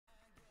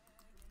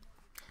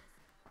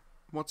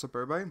What's up,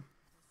 everybody?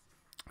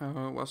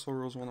 Wessel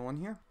Rules 101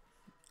 here.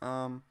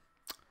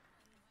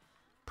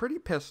 Pretty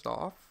pissed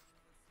off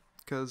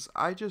because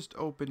I just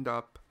opened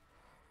up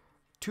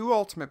 2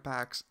 Ultimate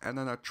Packs and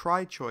then a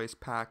Tri-Choice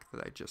pack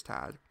that I just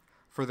had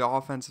for the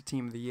Offensive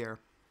Team of the Year.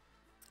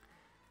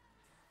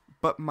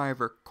 But my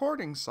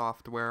recording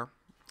software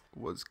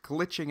was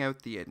glitching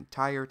out the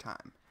entire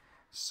time,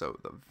 so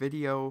the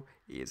video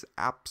is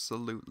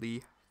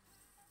absolutely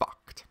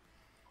fucked.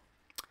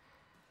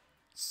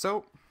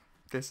 So,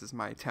 this is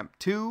my attempt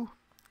 2.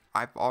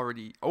 I've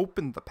already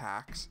opened the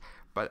packs,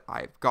 but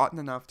I've gotten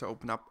enough to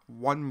open up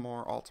one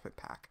more Ultimate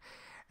Pack.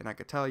 And I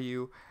could tell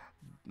you,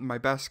 my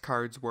best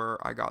cards were,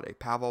 I got a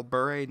Pavel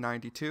Bure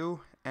 92,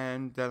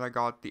 and then I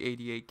got the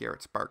 88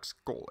 Garrett Sparks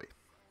goalie.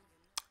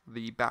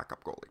 The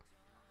backup goalie.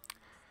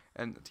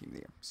 And the team of the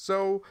year.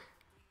 So,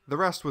 the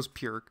rest was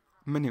pure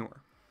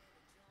manure.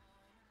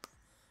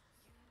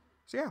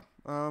 So yeah,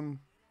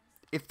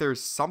 if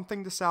there's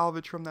something to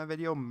salvage from that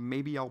video,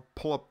 maybe I'll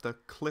pull up the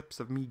clips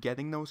of me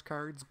getting those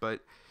cards,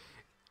 but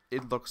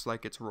it looks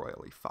like it's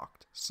royally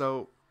fucked.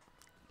 So,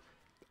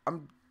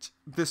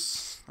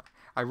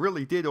 I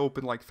really did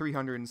open like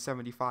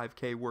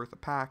 375k worth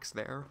of packs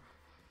there.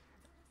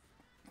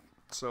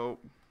 So,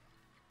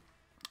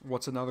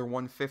 what's another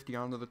 150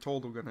 onto the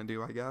total gonna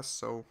do, I guess?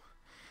 So,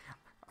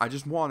 I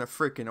just want a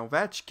freaking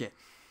Ovechkin.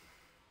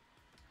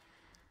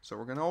 So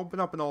we're going to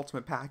open up an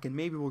Ultimate Pack, and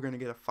maybe we're going to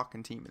get a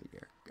fucking Team of the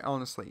Year.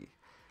 Honestly,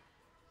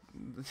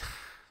 it's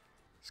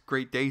a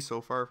great day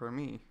so far for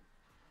me.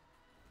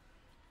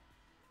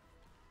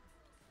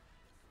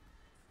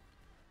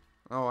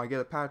 Oh, I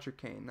get a Patrick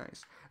Kane.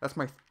 Nice. That's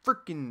my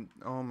freaking...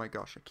 Oh my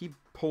gosh, I keep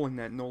pulling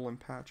that Nolan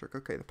Patrick.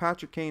 Okay, the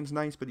Patrick Kane's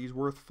nice, but he's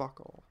worth fuck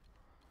all.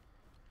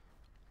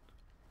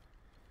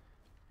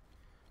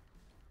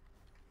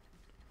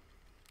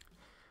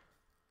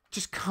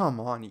 Just come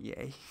on,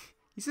 EA.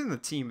 He's in the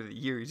Team of the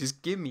Year.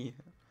 Just give me...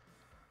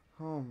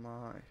 Oh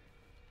my.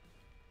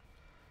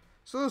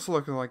 So this is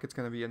looking like it's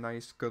going to be a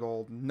nice, good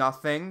old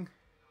nothing.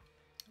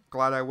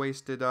 Glad I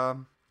wasted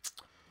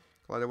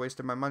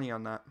my money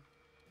on that.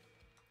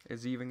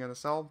 Is he even going to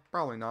sell?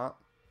 Probably not.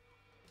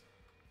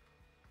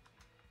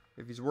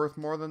 If he's worth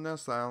more than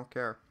this, I don't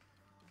care.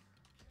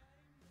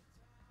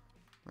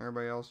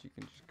 Everybody else, you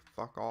can just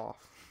fuck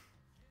off.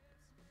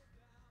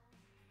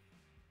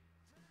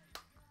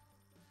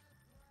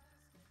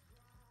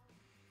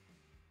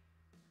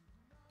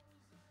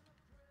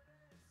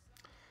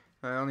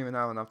 I don't even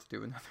have enough to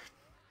do another.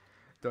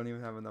 Don't even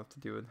have enough to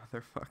do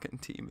another fucking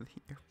Team of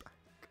the Year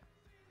pack.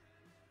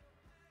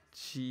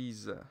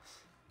 Jesus.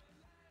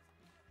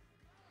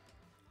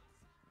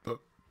 But,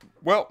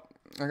 well,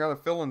 I gotta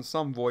fill in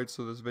some voids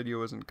so this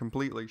video isn't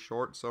completely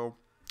short. So,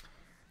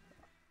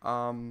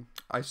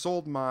 I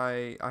sold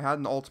my. I had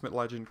an Ultimate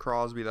Legend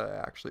Crosby that I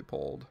actually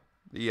pulled,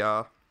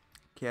 the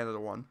Canada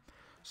one.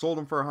 Sold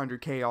him for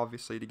 100k,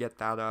 obviously, to get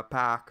that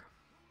pack.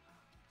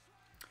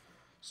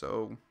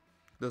 So.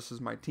 This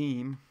is my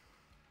team.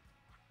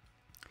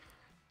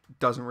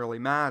 Doesn't really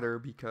matter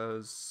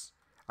because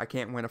I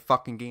can't win a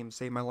fucking game to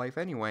save my life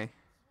anyway.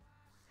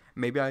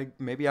 Maybe I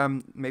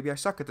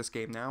suck at this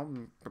game now.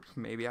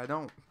 Maybe I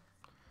don't.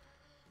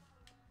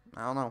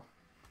 I don't know.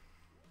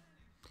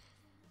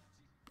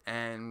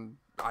 And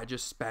I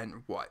just spent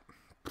what?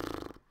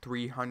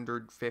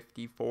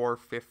 350,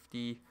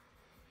 450,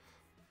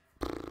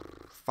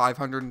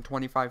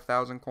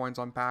 525,000 coins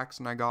on packs,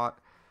 and I got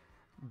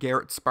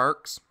Garrett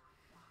Sparks.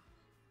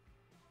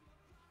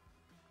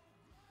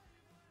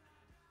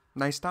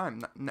 Nice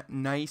time.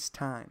 Nice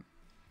time.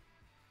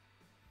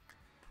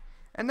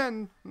 And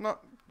then, my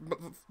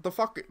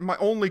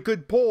only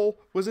good pull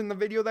was in the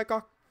video that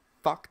got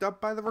fucked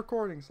up by the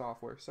recording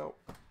software. So,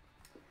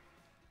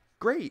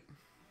 great.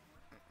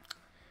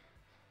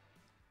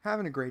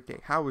 Having a great day.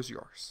 How was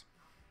yours?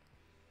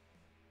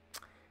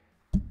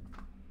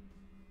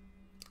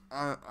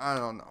 I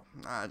don't know.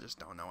 I just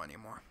don't know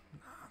anymore.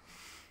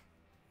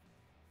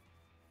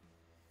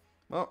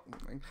 Well,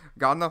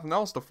 got nothing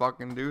else to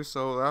fucking do,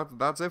 so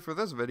that's it for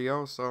this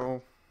video.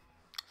 So,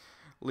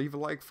 leave a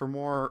like for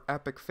more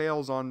epic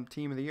fails on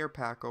Team of the Year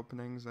pack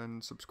openings,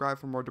 and subscribe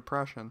for more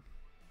depression.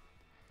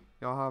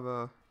 Y'all have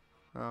a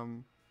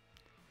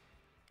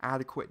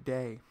adequate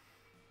day.